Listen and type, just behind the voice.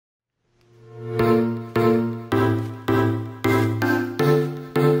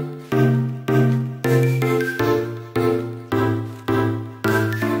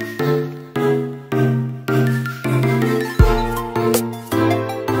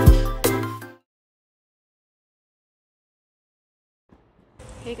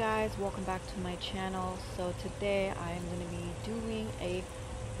Hey guys, welcome back to my channel. So today I am going to be doing a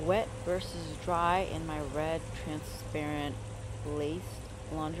wet versus dry in my red transparent laced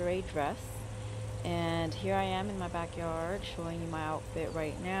lingerie dress. And here I am in my backyard showing you my outfit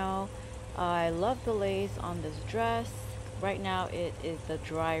right now. I love the lace on this dress. Right now it is the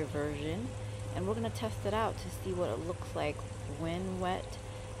dry version, and we're going to test it out to see what it looks like when wet,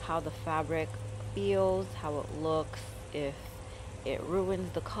 how the fabric feels, how it looks, if it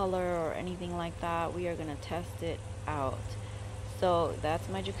ruins the color or anything like that. We are going to test it out. So that's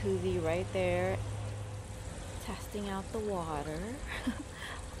my jacuzzi right there, testing out the water.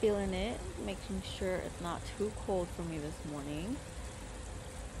 Feeling it, making sure it's not too cold for me this morning.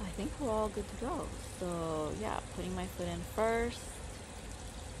 I think we're all good to go. So yeah, putting my foot in first,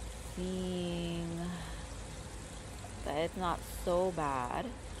 seeing that it's not so bad.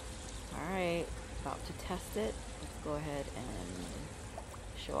 Alright, about to test it. Let's go ahead and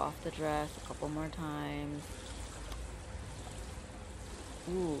show off the dress a couple more times.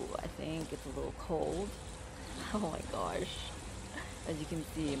 Ooh, I think it's a little cold. Oh my gosh. As you can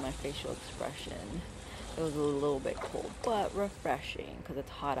see in my facial expression, it was a little bit cold, but refreshing because it's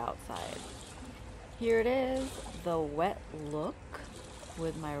hot outside. Here it is, the wet look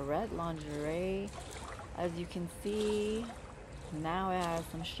with my red lingerie. As you can see, now it has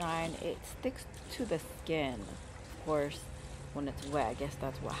some shine. It sticks to the skin, of course, when it's wet. I guess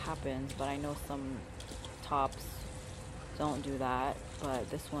that's what happens, but I know some tops don't do that, but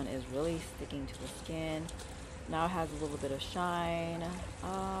this one is really sticking to the skin. Now it has a little bit of shine.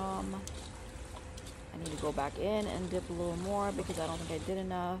 I need to go back in and dip a little more because I don't think I did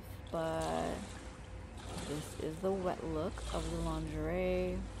enough, but this is the wet look of the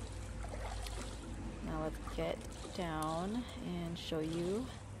lingerie. Now let's get down and show you.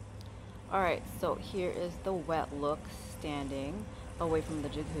 Alright, so here is the wet look standing away from the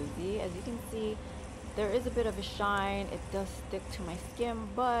jacuzzi. As you can see, there is a bit of a shine. It does stick to my skin,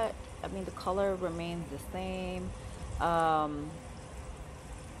 but I mean the color remains the same.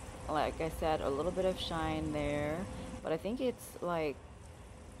 Like I said, a little bit of shine there, but I think it's like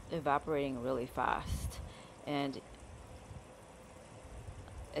evaporating really fast, and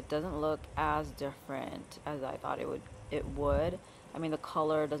it doesn't look as different as I thought it would. I mean, the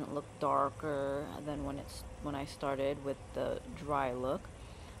color doesn't look darker than when I started with the dry look,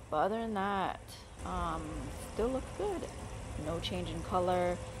 but other than that, still looks good. No change in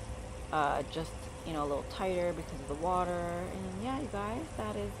color, just, you know, a little tighter because of the water. And yeah, you guys,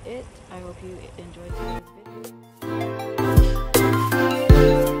 that is it. I hope you enjoyed today's video.